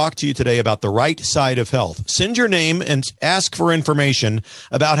want to talk to you today about the right side of health. Send your name and ask for information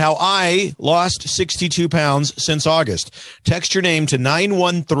about how I lost 62 pounds since August. Text your name to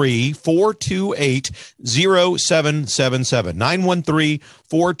 913-428-0777.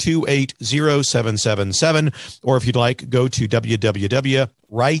 913-428-0777. Or if you'd like, go to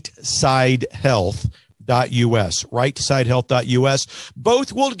www.rightsidehealth.us. rightsidehealth.us.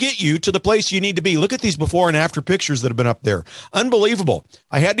 Both will get you to the place you need to be. Look at these before and after pictures that have been up there. Unbelievable.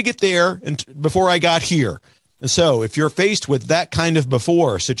 I had to get there before I got here. And so if you're faced with that kind of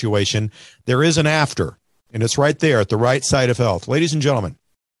before situation, there is an after, and it's right there at the right side of health. Ladies and gentlemen,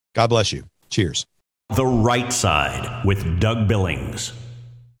 God bless you. Cheers. The Right Side with Doug Billings.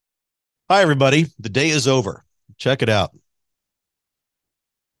 Hi, everybody. The day is over. Check it out.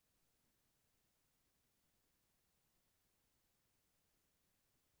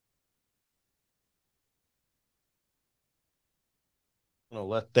 I'm going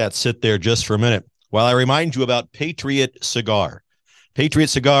to let that sit there just for a minute while I remind you about Patriot Cigar.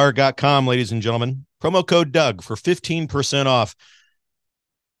 PatriotCigar.com, ladies and gentlemen. Promo code Doug for 15% off.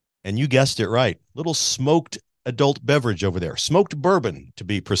 And you guessed it right. Little smoked adult beverage over there, smoked bourbon to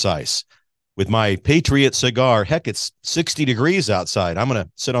be precise, with my Patriot cigar. Heck, it's 60 degrees outside. I'm going to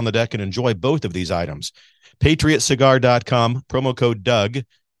sit on the deck and enjoy both of these items. PatriotCigar.com, promo code Doug.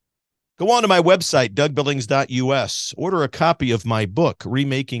 Go on to my website, DougBillings.us. Order a copy of my book,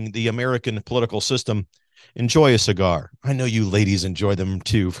 Remaking the American Political System. Enjoy a cigar. I know you ladies enjoy them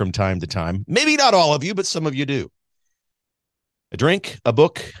too from time to time. Maybe not all of you, but some of you do. A drink, a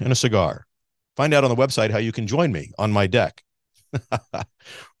book, and a cigar. Find out on the website how you can join me on my deck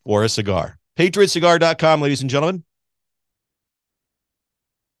for a cigar. PatriotCigar.com, ladies and gentlemen.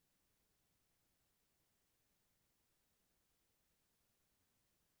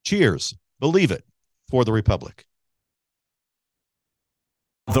 Cheers. Believe it for the Republic.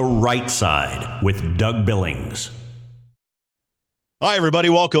 The Right Side with Doug Billings. Hi, everybody.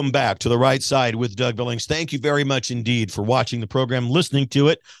 Welcome back to The Right Side with Doug Billings. Thank you very much indeed for watching the program, listening to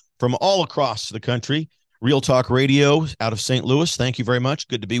it from all across the country. Real Talk Radio out of St. Louis. Thank you very much.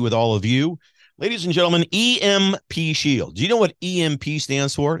 Good to be with all of you. Ladies and gentlemen, EMP Shield. Do you know what EMP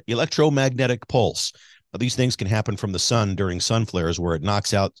stands for? Electromagnetic pulse. Now, these things can happen from the sun during sun flares where it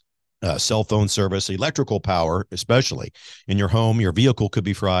knocks out cell phone service, electrical power, especially in your home. Your vehicle could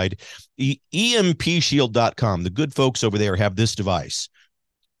be fried. EMPshield.com. The good folks over there have this device.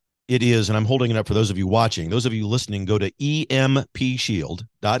 It is, and I'm holding it up for those of you watching. Those of you listening, go to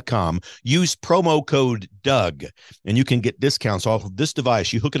EMPshield.com. Use promo code Doug, and you can get discounts off of this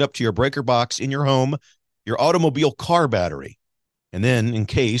device. You hook it up to your breaker box in your home, your automobile car battery, and then in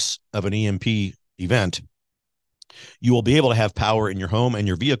case of an EMP event, you will be able to have power in your home, and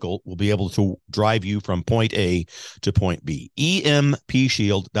your vehicle will be able to drive you from point A to point B.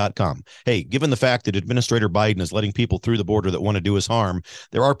 EMPshield.com. Hey, given the fact that Administrator Biden is letting people through the border that want to do us harm,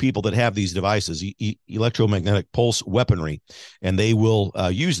 there are people that have these devices, electromagnetic pulse weaponry, and they will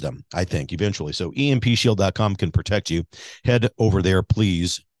use them, I think, eventually. So EMPshield.com can protect you. Head over there,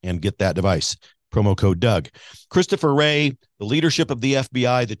 please, and get that device. Promo code Doug. Christopher Wray, the leadership of the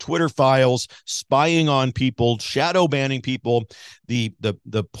FBI, the Twitter files, spying on people, shadow banning people, the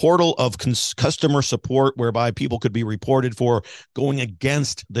portal of customer support whereby people could be reported for going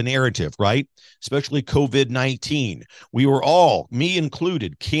against the narrative, right? Especially COVID-19. We were all, me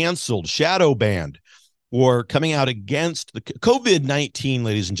included, canceled, shadow banned, or coming out against the COVID-19,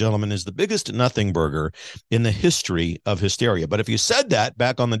 ladies and gentlemen, is the biggest nothing burger in the history of hysteria. But if you said that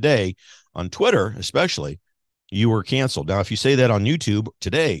back on the day, on Twitter especially, you were canceled. Now, if you say that on YouTube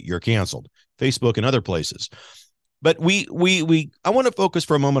today, you're canceled. Facebook and other places. But I want to focus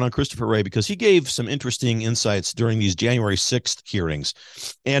for a moment on Christopher Wray because he gave some interesting insights during these January 6th hearings.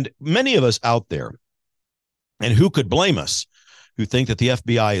 And many of us out there, and who could blame us, who think that the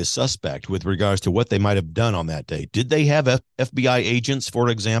FBI is suspect with regards to what they might have done on that day. Did they have FBI agents, for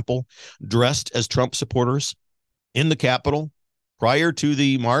example, dressed as Trump supporters in the Capitol prior to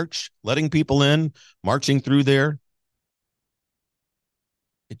the march, letting people in, marching through there?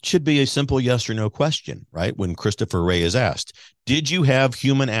 It should be a simple yes or no question, right? When Christopher Wray is asked, did you have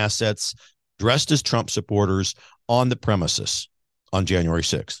human assets dressed as Trump supporters on the premises on January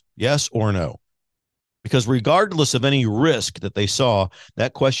 6th? Yes or no? Because regardless of any risk that they saw,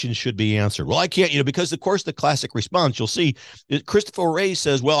 that question should be answered. Well, I can't, because of course the classic response you'll see, Christopher Wray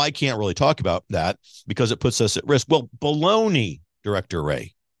says, well, I can't really talk about that because it puts us at risk. Well, baloney, Director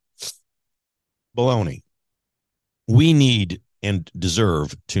Wray. Baloney. We need and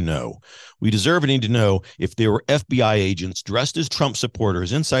deserve to know. We deserve and need to know if there were FBI agents dressed as Trump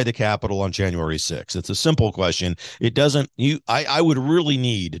supporters inside the Capitol on January 6th. It's a simple question. It doesn't, I would really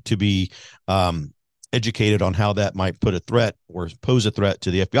need to be educated on how that might put a threat or pose a threat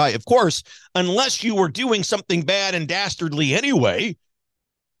to the FBI. Of course, unless you were doing something bad and dastardly anyway.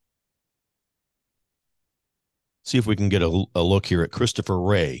 See if we can get a look here at Christopher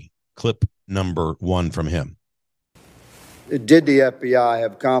Wray, clip number 1 from him. Did the FBI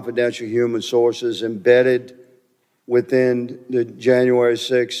have confidential human sources embedded within the January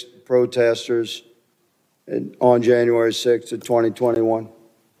 6th protesters on January 6th of 2021?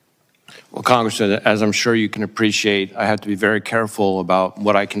 Well, Congressman, as I'm sure you can appreciate, I have to be very careful about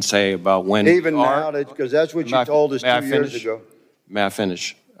what I can say about when. Even now, because that's what you told us 2 years ago. May I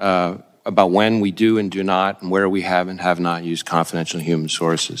finish? About when we do and do not, and where we have and have not used confidential human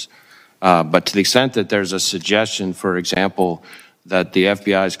sources. But to the extent that there's a suggestion, for example, that the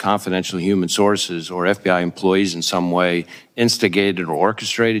FBI's confidential human sources or FBI employees in some way instigated or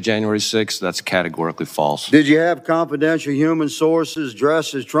orchestrated January 6th, that's categorically false. Did you have confidential human sources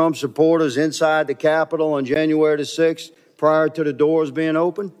dressed as Trump supporters inside the Capitol on January the 6th prior to the doors being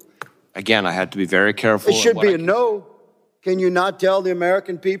open? Again, I had to be very careful. It should be a no. Can you not tell the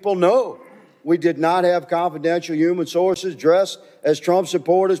American people no? we did not have confidential human sources dressed as Trump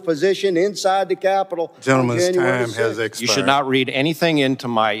supporters positioned inside the Capitol. Gentleman's time has expired. You should not read anything into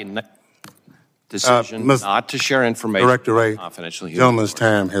my decision not to share information. Director Wray, confidential human gentleman's sources.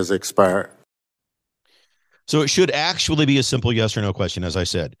 time has expired. So it should actually be a simple yes or no question, as I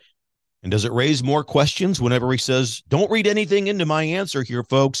said. And does it raise more questions whenever he says, don't read anything into my answer here,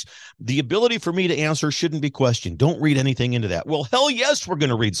 folks? The ability for me to answer shouldn't be questioned. Don't read anything into that. Well, hell yes, we're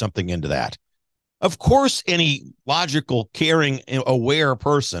going to read something into that. Of course, any logical, caring, aware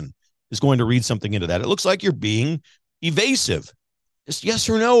person is going to read something into that. It looks like you're being evasive. Just yes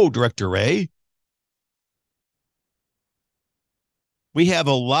or no, Director Wray. We have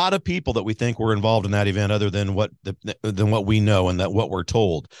a lot of people that we think were involved in that event other than what we know and that what we're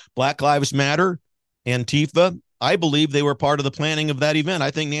told. Black Lives Matter, Antifa, I believe they were part of the planning of that event.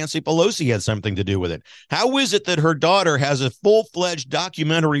 I think Nancy Pelosi had something to do with it. How is it that her daughter has a full-fledged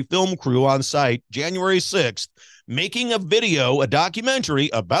documentary film crew on site January 6th, making a video, a documentary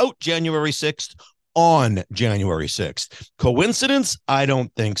about January 6th on January 6th? Coincidence? I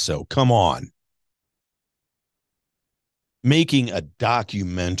don't think so. Come on. Making a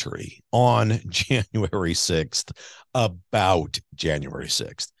documentary on January 6th about January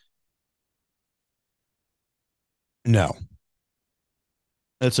 6th. No.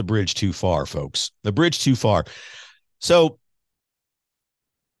 That's a bridge too far, folks. The bridge too far. So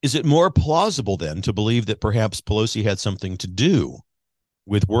is it more plausible then to believe that perhaps Pelosi had something to do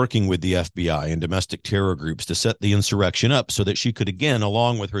with working with the FBI and domestic terror groups to set the insurrection up so that she could, again,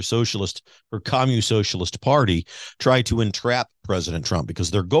 along with her commune socialist party, try to entrap President Trump? Because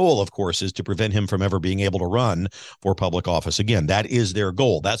their goal, of course, is to prevent him from ever being able to run for public office again. That is their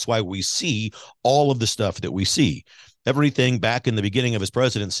goal. That's why we see all of the stuff that we see. Everything back in the beginning of his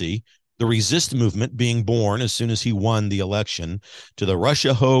presidency, the resist movement being born as soon as he won the election, to the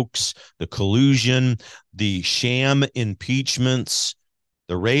Russia hoax, the collusion, the sham impeachments,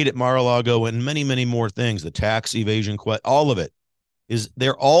 the raid at Mar-a-Lago, and many, many more things, the tax evasion, all of it,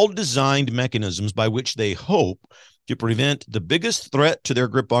 they're all designed mechanisms by which they hope to prevent the biggest threat to their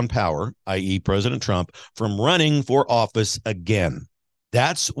grip on power, i.e. President Trump, from running for office again.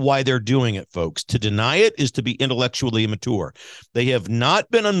 That's why they're doing it, folks. To deny it is to be intellectually immature. They have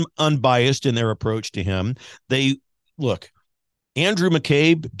not been unbiased in their approach to him. Look, Andrew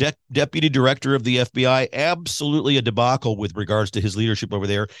McCabe, deputy director of the FBI, absolutely a debacle with regards to his leadership over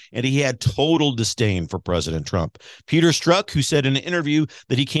there, and he had total disdain for President Trump. Peter Strzok, who said in an interview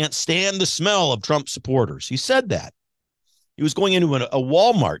that he can't stand the smell of Trump supporters. He said that. He was going into a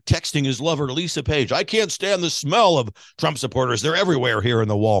Walmart, texting his lover, Lisa Page, I can't stand the smell of Trump supporters. They're everywhere here in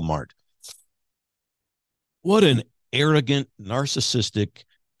the Walmart. What an arrogant, narcissistic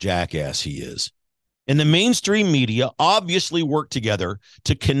jackass he is. And the mainstream media obviously work together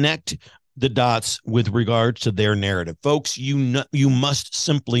to connect the dots with regards to their narrative. Folks, you must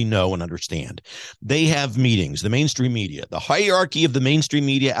simply know and understand. They have meetings, the mainstream media, the hierarchy of the mainstream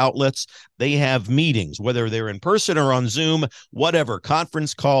media outlets, they have meetings, whether they're in person or on Zoom, whatever,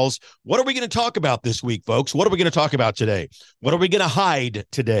 conference calls. What are we going to talk about this week, folks? What are we going to talk about today? What are we going to hide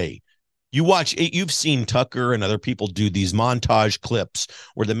today? You've seen Tucker and other people do these montage clips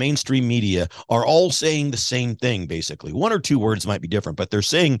where the mainstream media are all saying the same thing, basically. One or two words might be different, but they're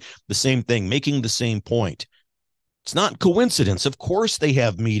saying the same thing, making the same point. It's not coincidence. Of course, they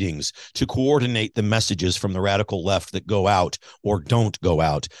have meetings to coordinate the messages from the radical left that go out or don't go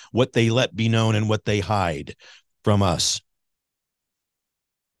out, what they let be known and what they hide from us.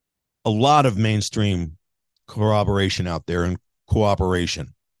 A lot of mainstream corroboration out there and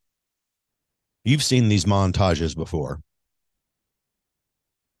cooperation. You've seen these montages before.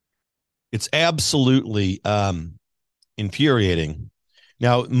 It's absolutely infuriating.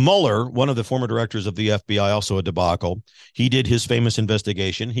 Now, Mueller, one of the former directors of the FBI, also a debacle, he did his famous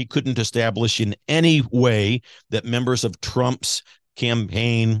investigation. He couldn't establish in any way that members of Trump's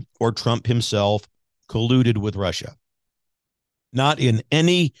campaign or Trump himself colluded with Russia. Not in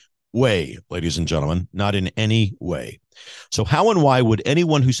any way, ladies and gentlemen, not in any way. So how and why would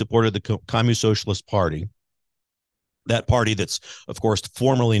anyone who supported the Communist Socialist Party, that party that's, of course,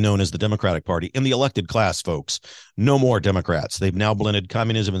 formerly known as the Democratic Party, in the elected class, folks, no more Democrats. They've now blended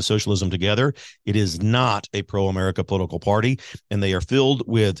communism and socialism together. It is not a pro-America political party, and they are filled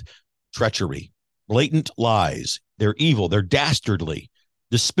with treachery, blatant lies. They're evil. They're dastardly,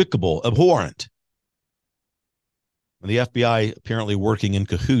 despicable, abhorrent. And the FBI apparently working in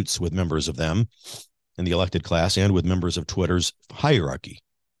cahoots with members of them in the elected class and with members of Twitter's hierarchy.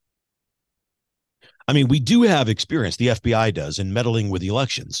 I mean, we do have experience, the FBI does, in meddling with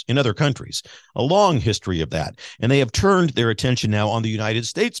elections in other countries, a long history of that. And they have turned their attention now on the United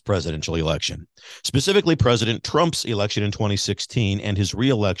States presidential election, specifically President Trump's election in 2016 and his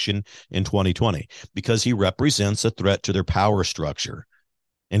reelection in 2020, because he represents a threat to their power structure.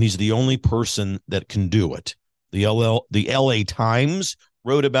 And he's the only person that can do it. The LA Times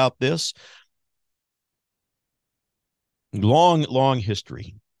wrote about this. Long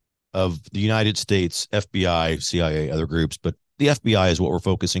history of the United States, FBI, CIA, other groups, but the FBI is what we're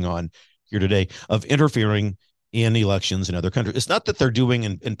focusing on here today, of interfering in elections in other countries. It's not that they're doing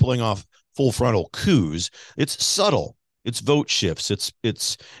and pulling off full frontal coups. It's subtle. It's vote shifts.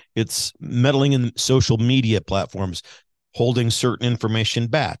 It's meddling in social media platforms, holding certain information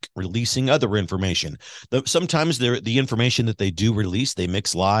back, releasing other information. Sometimes the information that they do release, they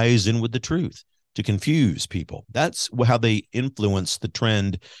mix lies in with the truth to confuse people. That's how they influence the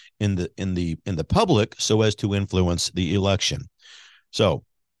trend in the public, so as to influence the election. So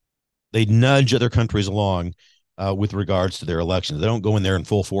they nudge other countries along with regards to their elections. They don't go in there in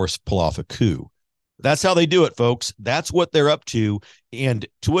full force, pull off a coup. That's how they do it, folks. That's what they're up to. And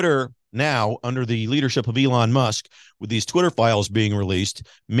Twitter now, under the leadership of Elon Musk, with these Twitter files being released,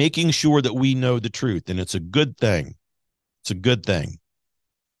 making sure that we know the truth. And it's a good thing. It's a good thing.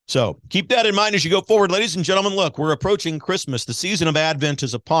 So keep that in mind as you go forward, ladies and gentlemen. Look, we're approaching Christmas. The season of Advent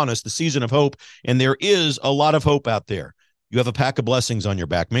is upon us, the season of hope, and there is a lot of hope out there. You have a pack of blessings on your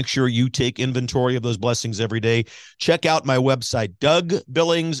back. Make sure you take inventory of those blessings every day. Check out my website,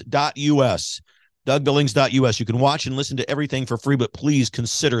 DougBillings.us. DougBillings.us. You can watch and listen to everything for free, but please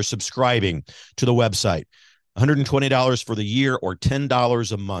consider subscribing to the website. $120 for the year or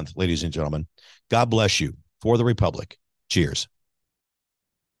 $10 a month, ladies and gentlemen. God bless you. For the Republic. Cheers.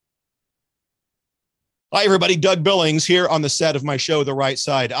 Hi, everybody. Doug Billings here on the set of my show, The Right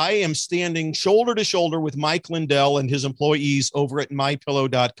Side. I am standing shoulder to shoulder with Mike Lindell and his employees over at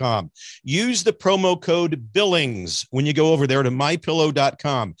MyPillow.com. Use the promo code Billings when you go over there to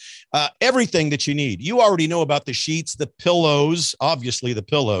MyPillow.com. Everything that you need. You already know about the sheets, the pillows, obviously the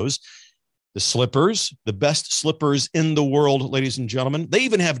pillows, the slippers, the best slippers in the world, ladies and gentlemen. They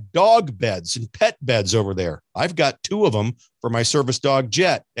even have dog beds and pet beds over there. I've got 2 of them for my service dog,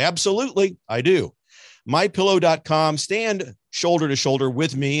 Jet. Absolutely, I do. MyPillow.com. Stand shoulder to shoulder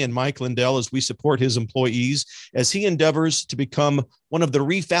with me and Mike Lindell as we support his employees as he endeavors to become one of the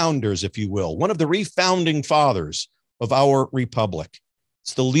refounders, if you will, one of the refounding fathers of our republic.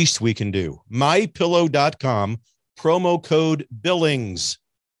 It's the least we can do. MyPillow.com, promo code Billings.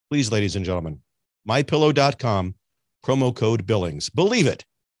 Please, ladies and gentlemen, MyPillow.com, promo code Billings. Believe it.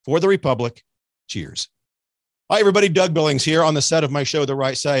 For the Republic. Cheers. Hi, everybody. Doug Billings here on the set of my show, The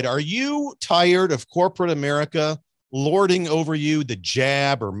Right Side. Are you tired of corporate America lording over you the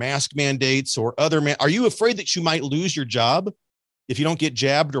jab or mask mandates or other? Are you afraid that you might lose your job if you don't get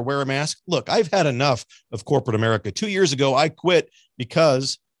jabbed or wear a mask? Look, I've had enough of corporate America. 2 years ago, I quit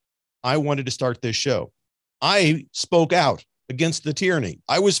because I wanted to start this show. I spoke out against the tyranny.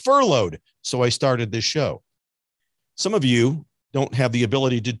 I was furloughed, so I started this show. Some of you don't have the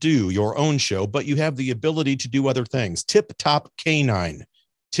ability to do your own show, but you have the ability to do other things. Tip Top Canine,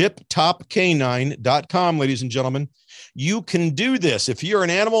 tiptopcanine.com, ladies and gentlemen. You can do this. If you're an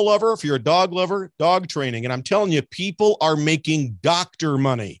animal lover, if you're a dog lover, dog training. And I'm telling you, people are making doctor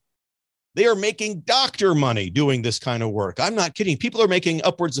money. They are making doctor money doing this kind of work. I'm not kidding. People are making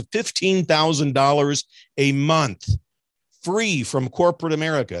upwards of $15,000 a month free from corporate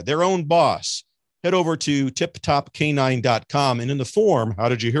America, their own boss. Head over to tiptopcanine.com. And in the form, how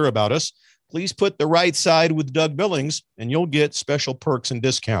did you hear about us? Please put The Right Side with Doug Billings, and you'll get special perks and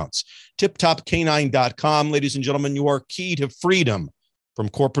discounts. Tiptopcanine.com, ladies and gentlemen, your key to freedom from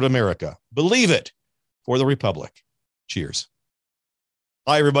corporate America. Believe it. For the Republic. Cheers.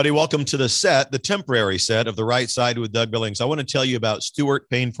 Hi, everybody. Welcome to the set, the temporary set of The Right Side with Doug Billings. I want to tell you about Stuart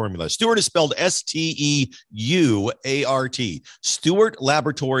Pain Formula. Stuart is spelled STEUART.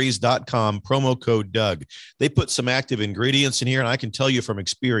 StewartLaboratories.com, promo code Doug. They put some active ingredients in here, and I can tell you from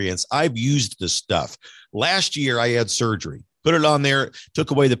experience, I've used this stuff. Last year, I had surgery. Put it on there, took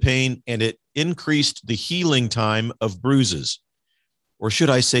away the pain, and it increased the healing time of bruises. Or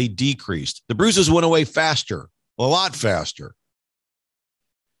should I say decreased? The bruises went away faster, a lot faster.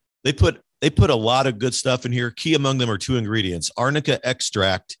 They put a lot of good stuff in here. Key among them are 2 ingredients: arnica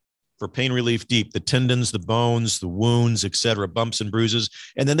extract for pain relief deep, the tendons, the bones, the wounds, etc., bumps and bruises.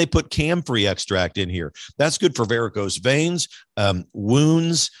 And then they put camphor extract in here. That's good for varicose veins,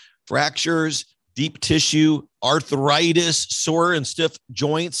 wounds, fractures, deep tissue, arthritis, sore and stiff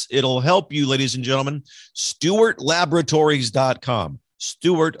joints. It'll help you, ladies and gentlemen. StewartLaboratories.com.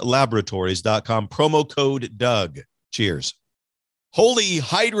 StewartLaboratories.com, promo code Doug. Cheers. Holy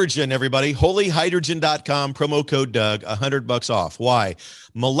Hydrogen, everybody. Holyhydrogen.com, promo code Doug, $100 off. Why?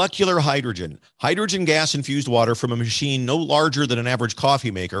 Molecular hydrogen, hydrogen gas infused water from a machine no larger than an average coffee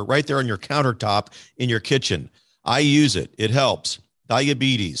maker, right there on your countertop in your kitchen. I use it. It helps.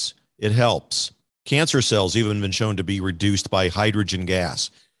 Diabetes, it helps. Cancer cells even been shown to be reduced by hydrogen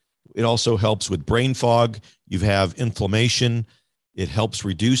gas. It also helps with brain fog. You have inflammation. It helps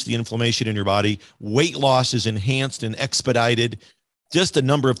reduce the inflammation in your body. Weight loss is enhanced and expedited. Just a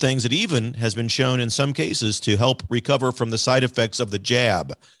number of things that even has been shown in some cases to help recover from the side effects of the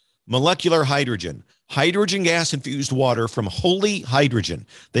jab. Molecular hydrogen, hydrogen gas infused water from Holy Hydrogen.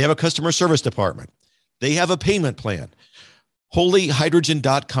 They have a customer service department. They have a payment plan.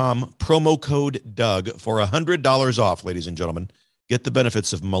 Holyhydrogen.com, promo code Doug for $100 off, ladies and gentlemen. Get the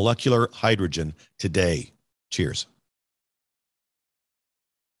benefits of molecular hydrogen today. Cheers.